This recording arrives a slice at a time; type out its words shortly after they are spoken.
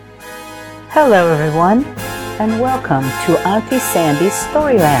Hello everyone, and welcome to Auntie Sandy's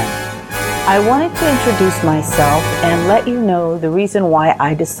Storyland. I wanted to introduce myself and let you know the reason why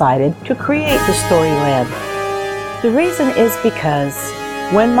I decided to create the Storyland. The reason is because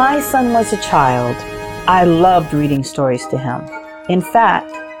when my son was a child, I loved reading stories to him. In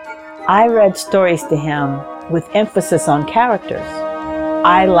fact, I read stories to him with emphasis on characters.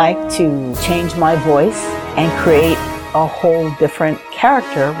 I like to change my voice and create a whole different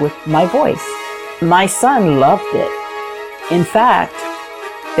character with my voice. My son loved it. In fact,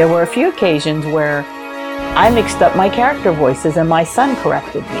 there were a few occasions where I mixed up my character voices and my son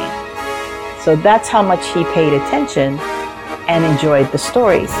corrected me. So that's how much he paid attention and enjoyed the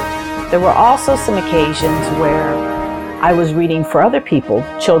stories. There were also some occasions where I was reading for other people,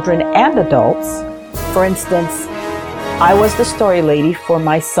 children and adults. For instance, I was the story lady for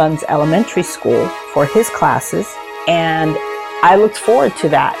my son's elementary school for his classes, and I looked forward to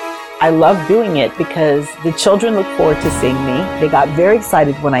that. I loved doing it because the children looked forward to seeing me. They got very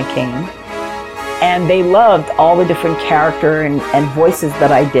excited when I came, and they loved all the different character and voices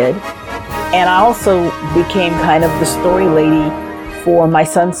that I did. And I also became kind of the story lady for my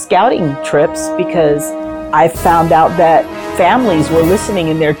son's scouting trips because I found out that families were listening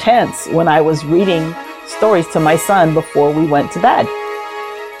in their tents when I was reading stories to my son before we went to bed.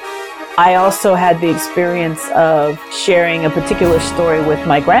 I also had the experience of sharing a particular story with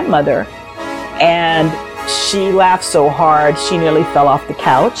my grandmother, and she laughed so hard she nearly fell off the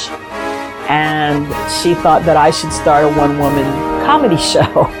couch, and she thought that I should start a one-woman comedy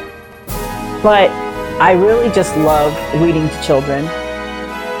show. But I really just love reading to children,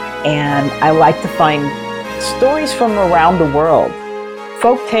 and I like to find stories from around the world.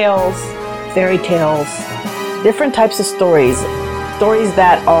 Folk tales, fairy tales, different types of stories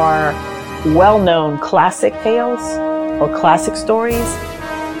that are well-known classic tales or classic stories,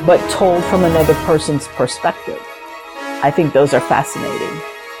 but told from another person's perspective. I think those are fascinating.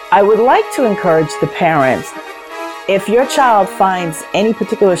 I would like to encourage the parents, if your child finds any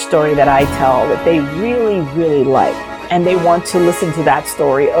particular story that I tell that they really, really like, and they want to listen to that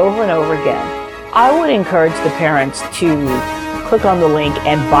story over and over again, I would encourage the parents to click on the link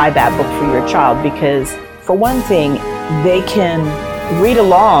and buy that book for your child, because for one thing, they can read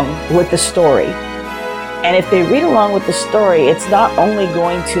along with the story. And if they read along with the story, it's not only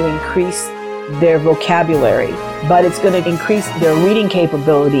going to increase their vocabulary, but it's going to increase their reading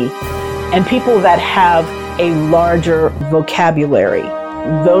capability. And people that have a larger vocabulary,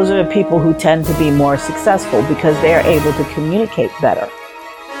 those are the people who tend to be more successful because they are able to communicate better.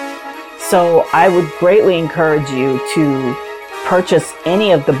 So I would greatly encourage you to purchase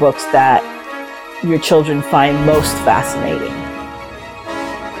any of the books that your children find most fascinating.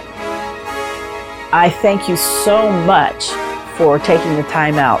 I thank you so much for taking the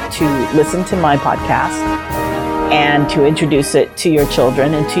time out to listen to my podcast and to introduce it to your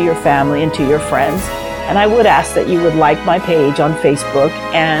children and to your family and to your friends. And I would ask that you would like my page on Facebook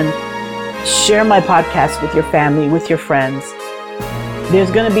and share my podcast with your family, with your friends.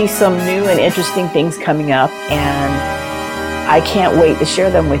 There's going to be some new and interesting things coming up, and I can't wait to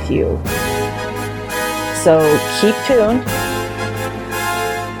share them with you. So keep tuned.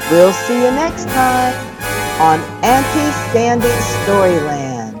 We'll see you next time on Auntie Sandy's Storyland.